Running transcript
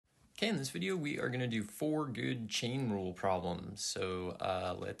Okay, in this video we are going to do 4 good chain rule problems. So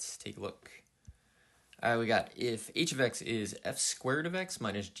let's take a look. We got if h of x is f squared of x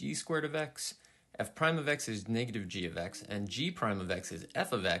minus g squared of x, f prime of x is negative g of x, and g prime of x is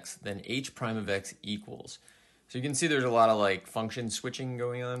f of x, then h prime of x equals. So you can see there's a lot of like function switching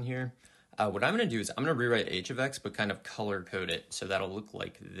going on here. What I'm going to do is I'm going to rewrite h of x but kind of color code it so that'll look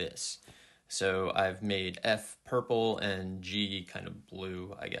like this. So I've made f purple and g kind of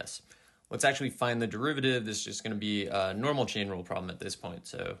blue, I guess. Let's actually find the derivative. This is just going to be a normal chain rule problem at this point.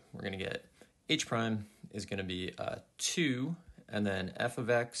 So we're going to get h prime is going to be 2, and then f of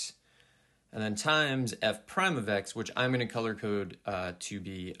x, and then times f prime of x, which I'm going to color code to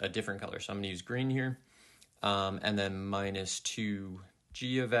be a different color. So I'm going to use green here, and then minus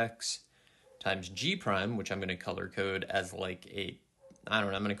 2g of x times g prime, which I'm going to color code as like I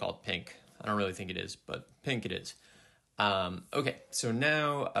don't know, I'm going to call it pink. I don't really think it is, but pink it is. Okay, so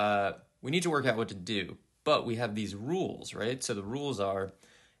now we need to work out what to do, but we have these rules, right? So the rules are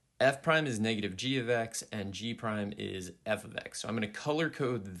f prime is negative g of x and g prime is f of x. So I'm going to color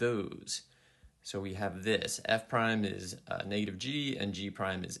code those. So we have this, f prime is negative g and g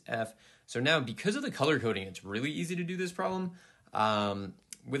prime is f. So now because of the color coding, it's really easy to do this problem.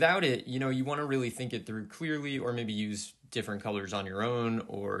 Without it, you want to really think it through clearly, or maybe use different colors on your own,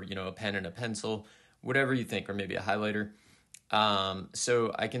 or a pen and a pencil, whatever you think, or maybe a highlighter.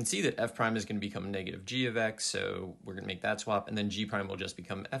 So I can see that f prime is going to become negative g of x, so we're going to make that swap, and then g prime will just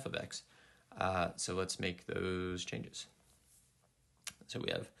become f of x. So let's make those changes. So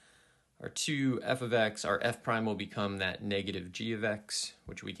we have our 2 f of x, our f prime will become that negative g of x,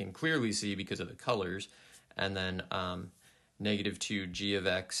 which we can clearly see because of the colors, and then negative 2 g of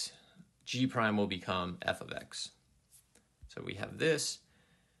x, g prime will become f of x. So we have this,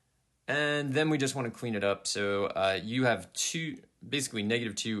 and then we just want to clean it up. So you have basically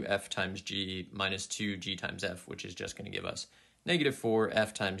negative 2 f times g minus 2 g times f, which is just going to give us negative 4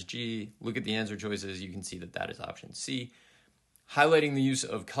 f times g. Look at the answer choices. You can see that that is option C. Highlighting the use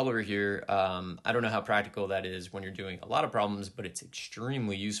of color here, I don't know how practical that is when you're doing a lot of problems, but it's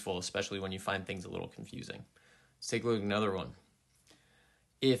extremely useful, especially when you find things a little confusing. Let's take a look at another one.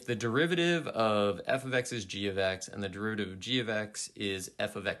 If the derivative of f of x is g of x and the derivative of g of x is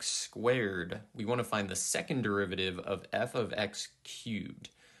f of x squared, we want to find the second derivative of f of x cubed.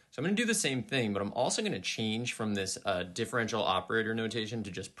 So I'm going to do the same thing, but I'm also going to change from this differential operator notation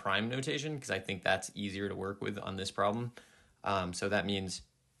to just prime notation, because I think that's easier to work with on this problem. So that means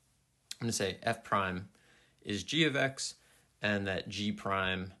I'm going to say f prime is g of x, and that g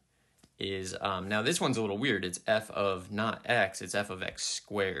prime is, now this one's a little weird. It's f of not x, it's f of x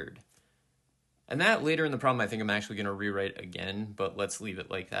squared. And that later in the problem, I think I'm actually going to rewrite again, but let's leave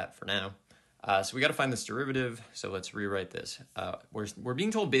it like that for now. So we got to find this derivative, so let's rewrite this. We're being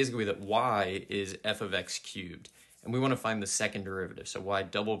told basically that y is f of x cubed, and we want to find the second derivative, so y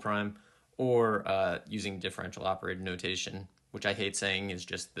double prime, or using differential operator notation, which I hate saying is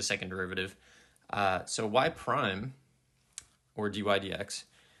just the second derivative. So y prime, or dy dx,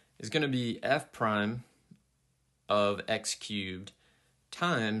 is going to be f prime of x cubed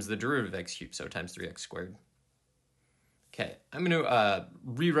times the derivative of x cubed, so times 3x squared. Okay, I'm going to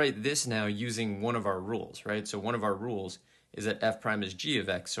rewrite this now using one of our rules, right? So one of our rules is that f prime is g of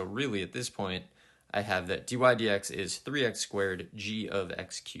x, so really at this point I have that dy dx is 3x squared g of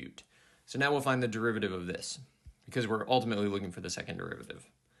x cubed. So now we'll find the derivative of this, because we're ultimately looking for the second derivative.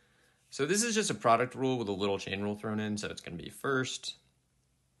 So this is just a product rule with a little chain rule thrown in, so it's going to be first.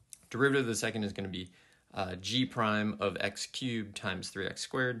 Derivative of the second is going to be g prime of x cubed times 3x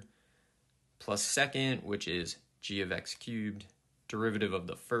squared, plus second, which is g of x cubed, derivative of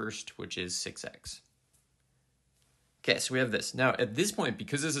the first, which is 6x. Okay, so we have this. Now, at this point,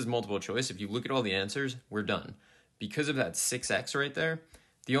 because this is multiple choice, if you look at all the answers, we're done. Because of that 6x right there,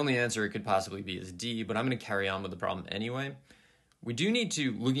 the only answer it could possibly be is D, but I'm going to carry on with the problem anyway. We do need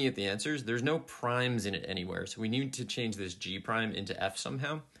to, looking at the answers, there's no primes in it anywhere, so we need to change this g prime into f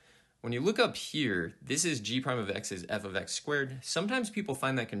somehow. When you look up here, this is g prime of x is f of x squared. Sometimes people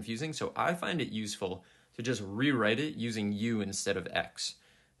find that confusing, so I find it useful to just rewrite it using u instead of x.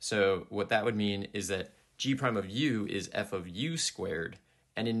 So what that would mean is that g prime of u is f of u squared,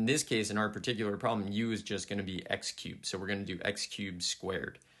 and in this case, in our particular problem, u is just going to be x cubed, so we're going to do x cubed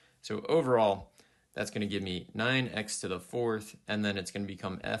squared. So overall, that's going to give me 9x to the 4th, and then it's going to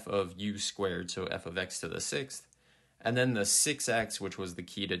become f of u squared, so f of x to the 6th. And then the 6x, which was the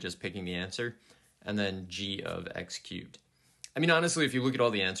key to just picking the answer, and then g of x cubed. I mean, honestly, if you look at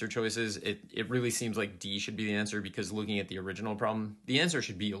all the answer choices, it really seems like D should be the answer, because looking at the original problem, the answer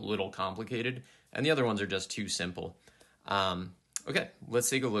should be a little complicated, and the other ones are just too simple. Okay, let's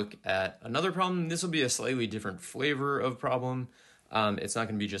take a look at another problem. This will be a slightly different flavor of problem. It's not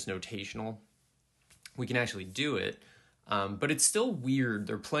going to be just notational. We can actually do it, but it's still weird.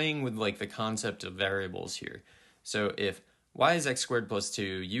 They're playing with like the concept of variables here. So if y is x squared plus 2,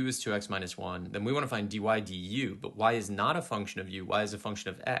 u is 2x minus 1, then we want to find dy du, but y is not a function of u, y is a function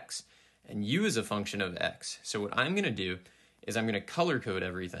of x, and u is a function of x. So what I'm going to do is I'm going to color code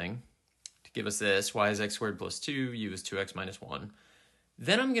everything to give us this, y is x squared plus 2, u is 2x minus 1.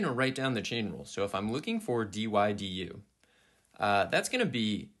 Then I'm going to write down the chain rule. So if I'm looking for dy du, that's going to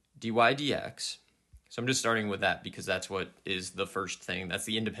be dy dx. So I'm just starting with that because that's what is the first thing. That's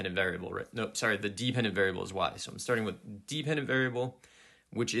the independent variable, right? No, sorry, the dependent variable is y. So I'm starting with dependent variable,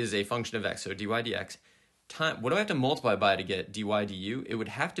 which is a function of x, so dy dx. What do I have to multiply by to get dy du? It would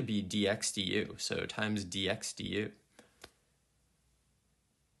have to be dx du, so times dx du.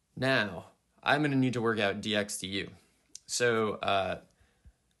 Now, I'm going to need to work out dx du. So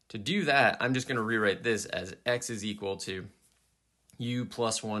to do that, I'm just going to rewrite this as x is equal to u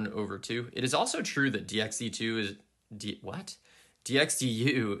plus 1 over 2. It is also true that dx du is dx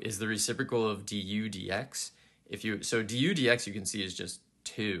du is the reciprocal of du dx. So du dx you can see is just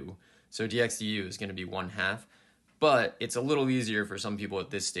 2. So dx du is going to be 1/2. But it's a little easier for some people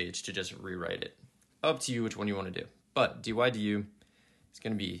at this stage to just rewrite it. Up to you which one you want to do. But dy du is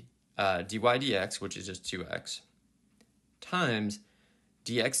going to be dy dx, which is just 2x, times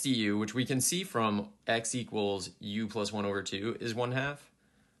dx du, which we can see from x equals u plus 1 over 2 is 1/2,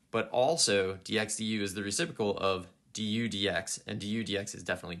 but also dx du is the reciprocal of du dx, and du dx is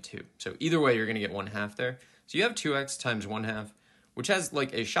definitely 2. So either way, you're going to get 1/2 there. So you have 2x times 1/2, which has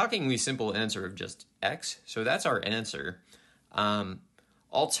like a shockingly simple answer of just x. So that's our answer.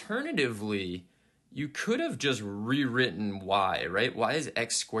 Alternatively, you could have just rewritten y, right? Y is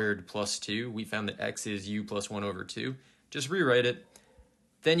x squared plus 2. We found that x is u plus 1 over 2. Just rewrite it.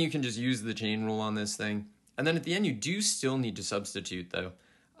 Then you can just use the chain rule on this thing. And then at the end, you do still need to substitute, though,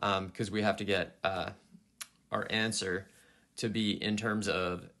 because we have to get our answer to be in terms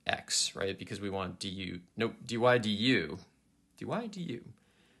of x, right? Because we want dy du. Dy du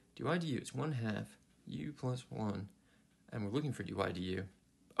is 1/2 u plus 1. And we're looking for dy du.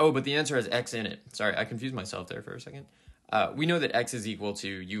 Oh, but the answer has x in it. Sorry, I confused myself there for a second. We know that x is equal to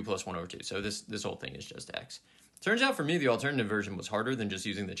u plus 1 over 2. So this whole thing is just x. Turns out for me, the alternative version was harder than just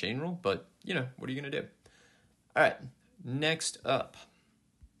using the chain rule, but, you know, what are you going to do? All right, next up.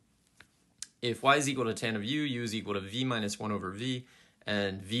 If y is equal to tan of u is equal to v minus 1 over v,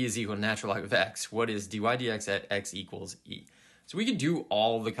 and v is equal to natural log of x, what is dy dx at x equals e? So we could do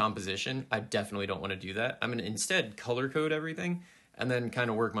all the composition. I definitely don't want to do that. I'm going to instead color code everything and then kind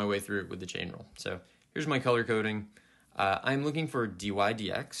of work my way through it with the chain rule. So here's my color coding. I'm looking for dy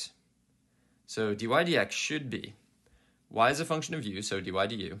dx. So dy dx should be y is a function of u, so dy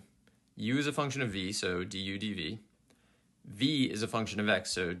du. U is a function of v, so du dv. V is a function of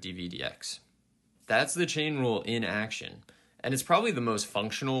x, so dv dx. That's the chain rule in action. And it's probably the most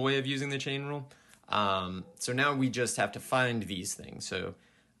functional way of using the chain rule. So now we just have to find these things. So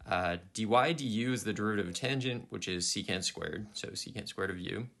dy du is the derivative of tangent, which is secant squared, so secant squared of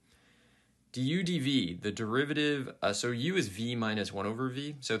u. Du dv, the derivative, so u is v minus 1 over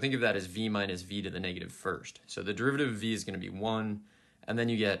v. So think of that as v minus v to the negative first. So the derivative of v is going to be 1, and then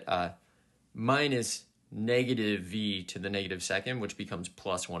you get minus negative v to the negative second, which becomes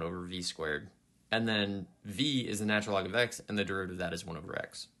plus 1 over v squared. And then v is the natural log of x, and the derivative of that is 1 over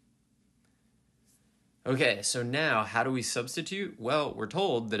x. Okay, so now how do we substitute? Well, we're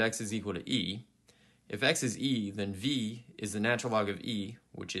told that x is equal to e. If x is e, then v is the natural log of e,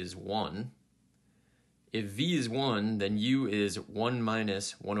 which is 1. If v is 1, then u is 1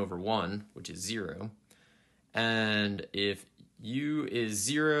 minus 1 over 1, which is 0. And if u is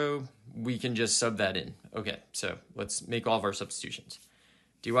 0, we can just sub that in. Okay, so let's make all of our substitutions.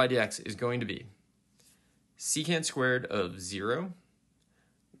 Dy dx is going to be secant squared of 0,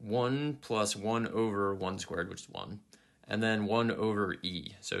 1 plus 1 over 1 squared, which is 1, and then 1 over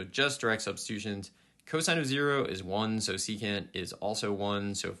e. So just direct substitutions. Cosine of 0 is 1, so secant is also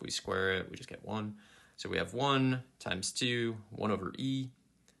 1, so if we square it, we just get 1. So we have 1 times 2, 1 over e.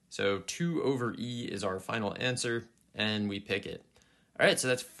 So 2 over e is our final answer, and we pick it. All right, so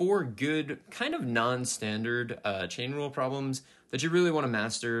that's 4 good, kind of non-standard chain rule problems that you really want to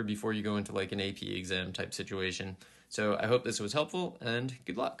master before you go into like an AP exam type situation. So I hope this was helpful, and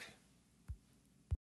good luck.